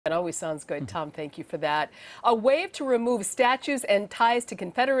That always sounds good. Tom, thank you for that. A wave to remove statues and ties to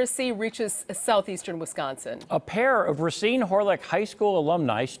Confederacy reaches southeastern Wisconsin. A pair of Racine Horlick High School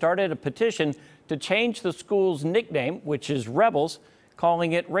alumni started a petition to change the school's nickname, which is Rebels,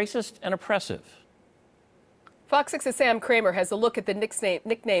 calling it racist and oppressive. Fox 6's Sam Kramer has a look at the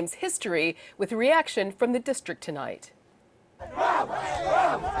nickname's history with reaction from the district tonight.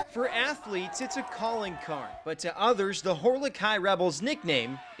 For athletes, it's a calling card, but to others, the Horlick High Rebels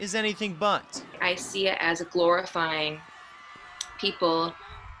nickname is anything but. I see it as glorifying people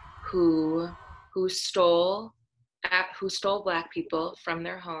who stole Black people from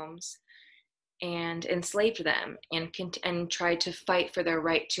their homes and enslaved them and tried to fight for their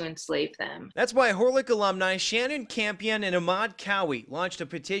right to enslave them. That's why Horlick alumni Shannon Campion and Ahmad Cowie launched a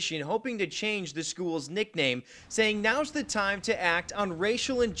petition hoping to change the school's nickname, saying now's the time to act on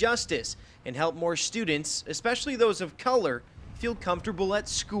racial injustice and help more students, especially those of color, feel comfortable at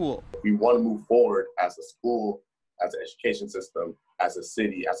school. We want to move forward as a school, as an education system, as a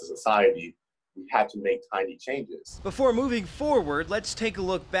city, as a society. We have to make tiny changes. Before moving forward, let's take a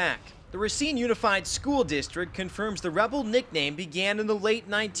look back. The Racine Unified School District confirms the Rebel nickname began in the late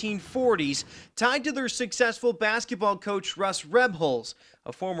 1940s, tied to their successful basketball coach Russ Rebholz,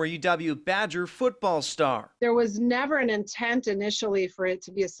 a former UW Badger football star. There was never an intent initially for it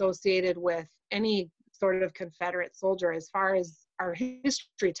to be associated with any sort of Confederate soldier, as far as our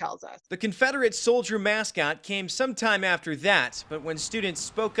history tells us. The Confederate soldier mascot came sometime after that, but when students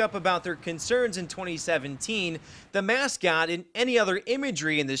spoke up about their concerns in 2017, the mascot and any other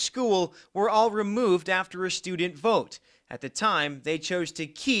imagery in the school were all removed after a student vote. At the time, they chose to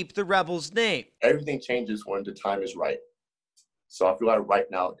keep the Rebels name. Everything changes when the time is right. So I feel like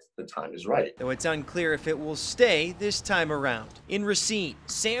right now the time is right. Though it's unclear if it will stay this time around. In Racine,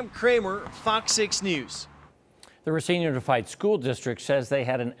 Sam Kramer, Fox 6 News. The Racine Unified School District says they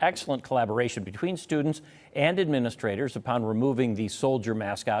had an excellent collaboration between students and administrators upon removing the soldier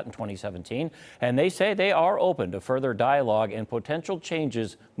mascot in 2017, and they say they are open to further dialogue and potential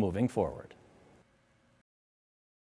changes moving forward.